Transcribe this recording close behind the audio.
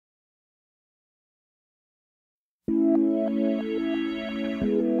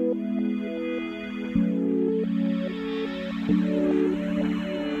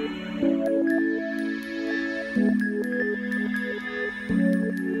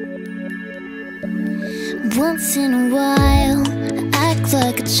Once in a while, I act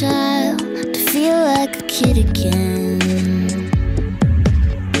like a child to feel like a kid again.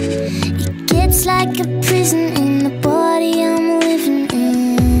 It gets like a prison in the body I'm living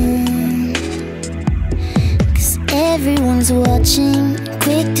in. 'Cause everyone's watching,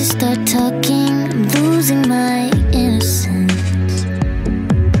 quick to start talking. I'm losing my innocence.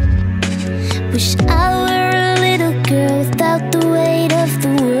 Wish I were a little girl without the weight of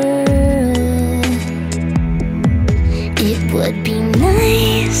the world. It would be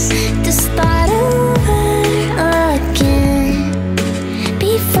nice to start over again.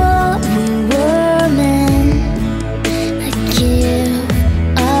 Before we were men, I'd give,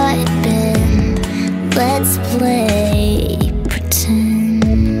 I'd bend. Let's play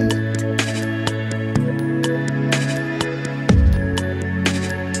pretend.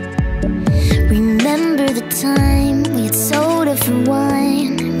 Remember the time we had soda for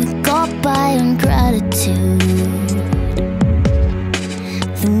wine, and we got by on gratitude.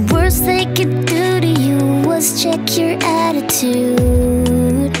 The worst they could do to you was check your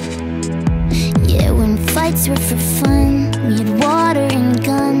attitude. Yeah, when fights were for fun, we had water and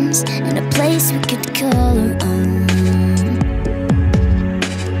guns, and a place we could call our own.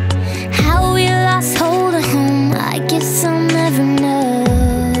 How we lost hold of home, I guess I'll never know.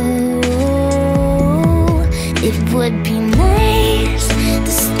 It would be nice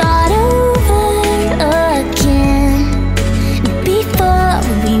to start over again. Before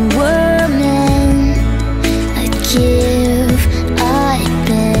we were men, I'd give, I'd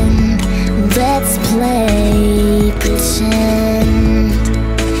bend. Let's play pretend.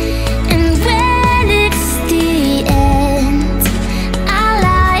 And when it's the end, our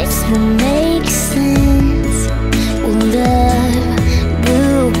lives will make sense. We'll love,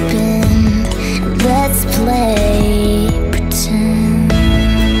 we'll bend. Let's play pretend.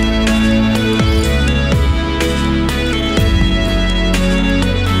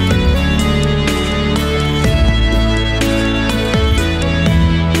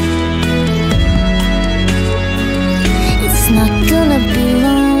 It's not gonna be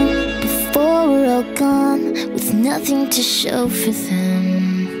long before we're all gone, with nothing to show for them.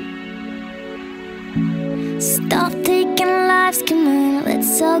 Stop taking lives, come on,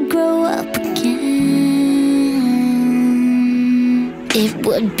 let's all grow up again. It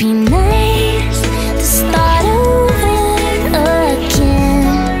would be nice to start over